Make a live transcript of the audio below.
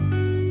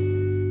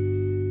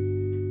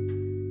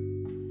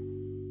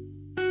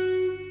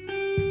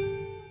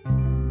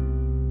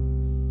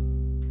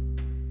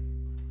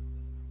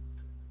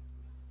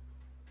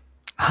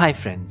Hi,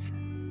 friends.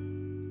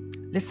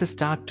 Let's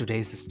start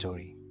today's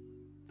story.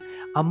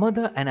 A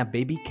mother and a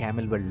baby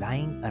camel were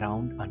lying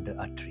around under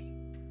a tree.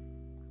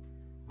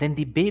 Then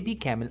the baby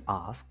camel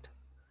asked,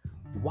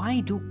 "Why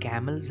do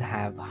camels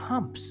have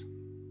humps?"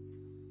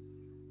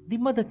 The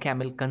mother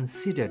camel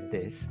considered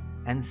this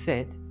and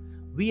said,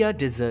 "We are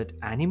desert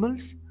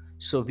animals,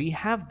 so we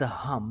have the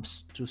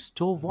humps to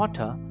store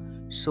water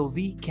so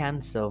we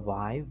can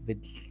survive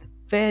with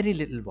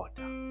very little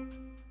water."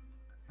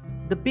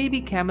 The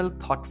baby camel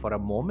thought for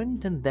a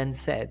moment and then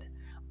said,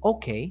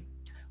 "Okay,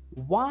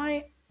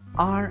 why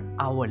are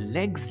our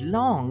legs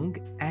long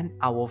and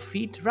our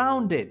feet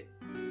rounded?"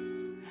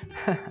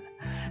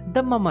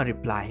 The mama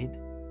replied,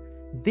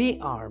 "They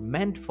are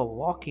meant for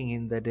walking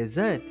in the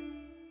desert."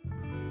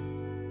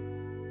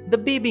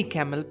 The baby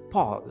camel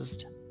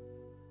paused.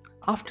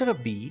 After a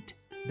beat,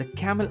 the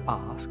camel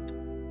asked,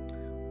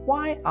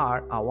 "Why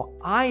are our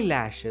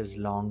eyelashes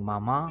long,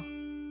 mama?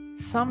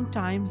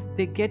 Sometimes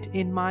they get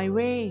in my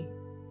way."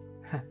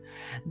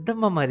 The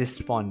mama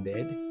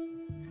responded,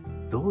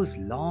 "Those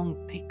long,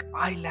 thick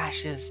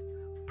eyelashes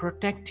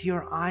protect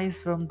your eyes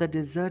from the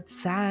desert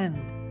sand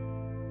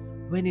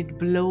when it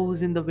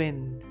blows in the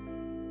wind."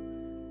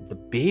 The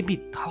baby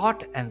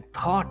thought and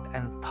thought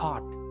and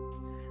thought.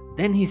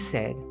 Then he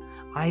said,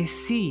 "I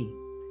see.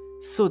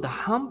 So the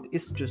hump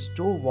is to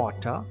store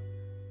water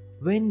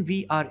when we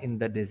are in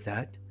the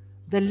desert.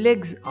 The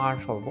legs are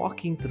for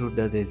walking through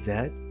the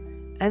desert,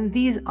 and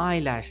these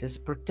eyelashes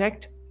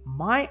protect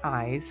my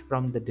eyes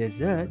from the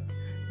desert.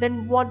 Then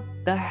what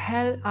the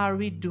hell are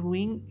we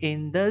doing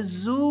in the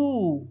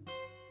zoo?"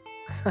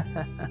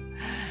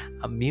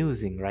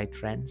 Amusing, right,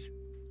 friends?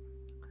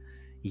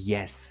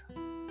 Yes,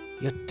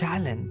 your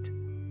talent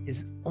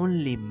is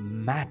only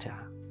matter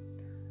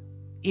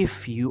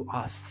if you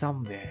are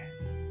somewhere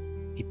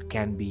it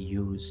can be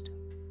used.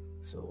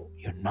 So,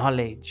 your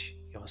knowledge,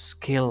 your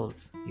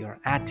skills, your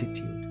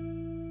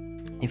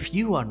attitude, if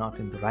you are not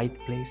in the right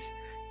place,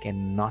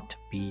 cannot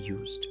be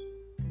used.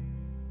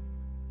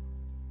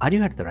 Are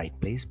you at the right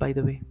place, by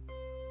the way?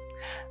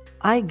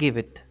 I give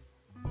it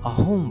a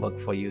homework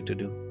for you to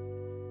do.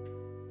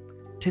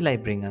 Till I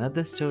bring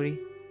another story,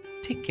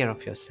 take care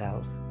of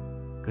yourself.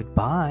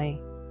 Goodbye.